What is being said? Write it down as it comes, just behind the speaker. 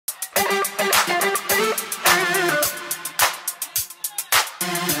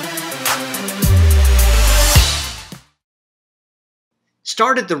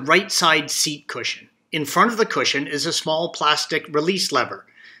Start at the right side seat cushion. In front of the cushion is a small plastic release lever.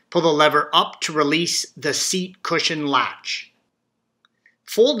 Pull the lever up to release the seat cushion latch.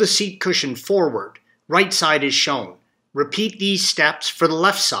 Fold the seat cushion forward. Right side is shown. Repeat these steps for the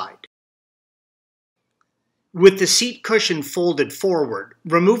left side. With the seat cushion folded forward,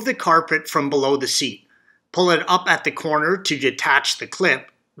 remove the carpet from below the seat. Pull it up at the corner to detach the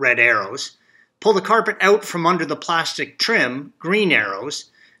clip, red arrows. Pull the carpet out from under the plastic trim, green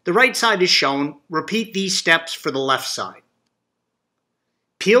arrows. The right side is shown. Repeat these steps for the left side.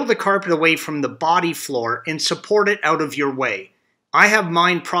 Peel the carpet away from the body floor and support it out of your way. I have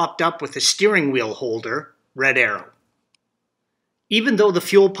mine propped up with a steering wheel holder, red arrow. Even though the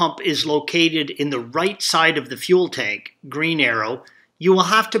fuel pump is located in the right side of the fuel tank, green arrow, you will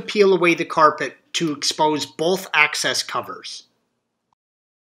have to peel away the carpet to expose both access covers.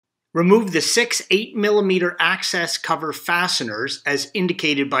 Remove the 6 8mm access cover fasteners as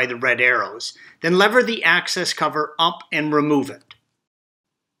indicated by the red arrows, then lever the access cover up and remove it.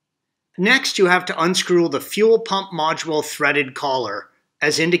 Next, you have to unscrew the fuel pump module threaded collar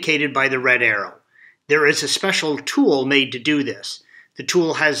as indicated by the red arrow. There is a special tool made to do this. The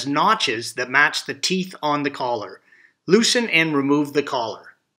tool has notches that match the teeth on the collar. Loosen and remove the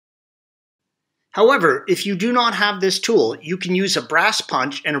collar. However, if you do not have this tool, you can use a brass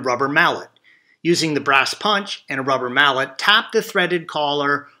punch and a rubber mallet. Using the brass punch and a rubber mallet, tap the threaded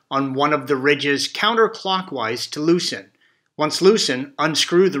collar on one of the ridges counterclockwise to loosen. Once loosened,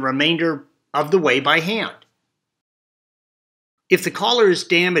 unscrew the remainder of the way by hand. If the collar is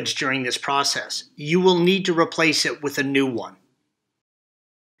damaged during this process, you will need to replace it with a new one.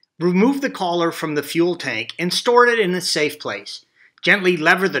 Remove the collar from the fuel tank and store it in a safe place. Gently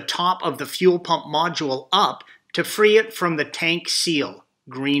lever the top of the fuel pump module up to free it from the tank seal,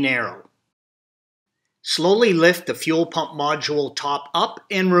 green arrow. Slowly lift the fuel pump module top up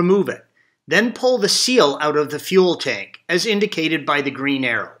and remove it. Then pull the seal out of the fuel tank, as indicated by the green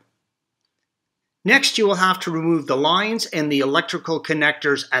arrow. Next, you will have to remove the lines and the electrical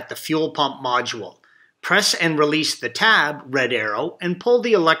connectors at the fuel pump module. Press and release the tab, red arrow, and pull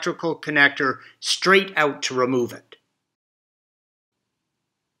the electrical connector straight out to remove it.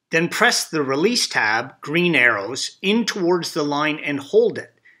 Then press the release tab, green arrows, in towards the line and hold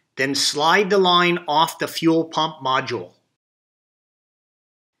it. Then slide the line off the fuel pump module.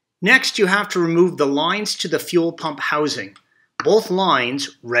 Next, you have to remove the lines to the fuel pump housing. Both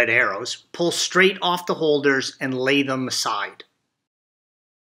lines, red arrows, pull straight off the holders and lay them aside.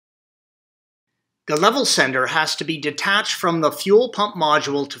 The level sender has to be detached from the fuel pump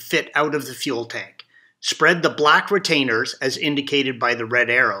module to fit out of the fuel tank. Spread the black retainers, as indicated by the red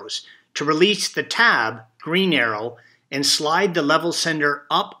arrows, to release the tab, green arrow, and slide the level sender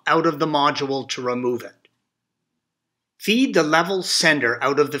up out of the module to remove it. Feed the level sender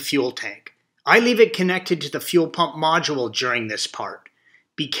out of the fuel tank. I leave it connected to the fuel pump module during this part.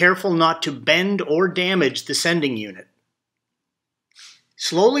 Be careful not to bend or damage the sending unit.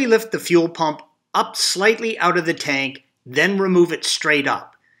 Slowly lift the fuel pump up slightly out of the tank, then remove it straight up.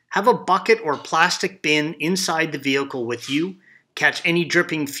 Have a bucket or plastic bin inside the vehicle with you. Catch any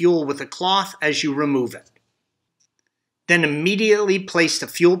dripping fuel with a cloth as you remove it. Then immediately place the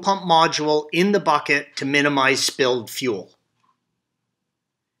fuel pump module in the bucket to minimize spilled fuel.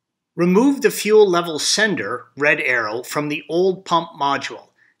 Remove the fuel level sender, red arrow, from the old pump module.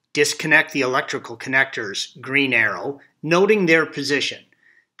 Disconnect the electrical connectors, green arrow, noting their position.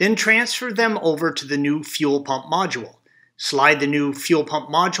 Then transfer them over to the new fuel pump module. Slide the new fuel pump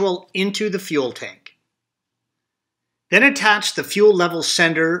module into the fuel tank. Then attach the fuel level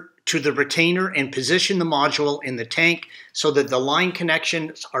sender to the retainer and position the module in the tank so that the line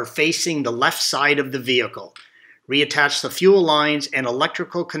connections are facing the left side of the vehicle. Reattach the fuel lines and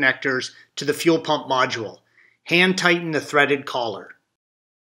electrical connectors to the fuel pump module. Hand tighten the threaded collar.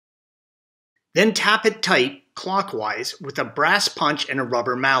 Then tap it tight, clockwise, with a brass punch and a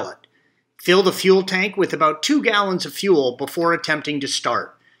rubber mallet. Fill the fuel tank with about 2 gallons of fuel before attempting to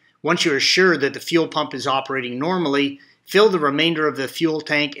start. Once you are sure that the fuel pump is operating normally, fill the remainder of the fuel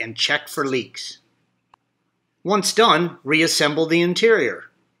tank and check for leaks. Once done, reassemble the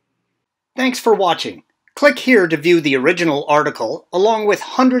interior. Thanks for watching. Click here to view the original article along with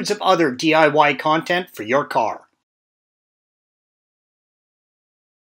hundreds of other DIY content for your car.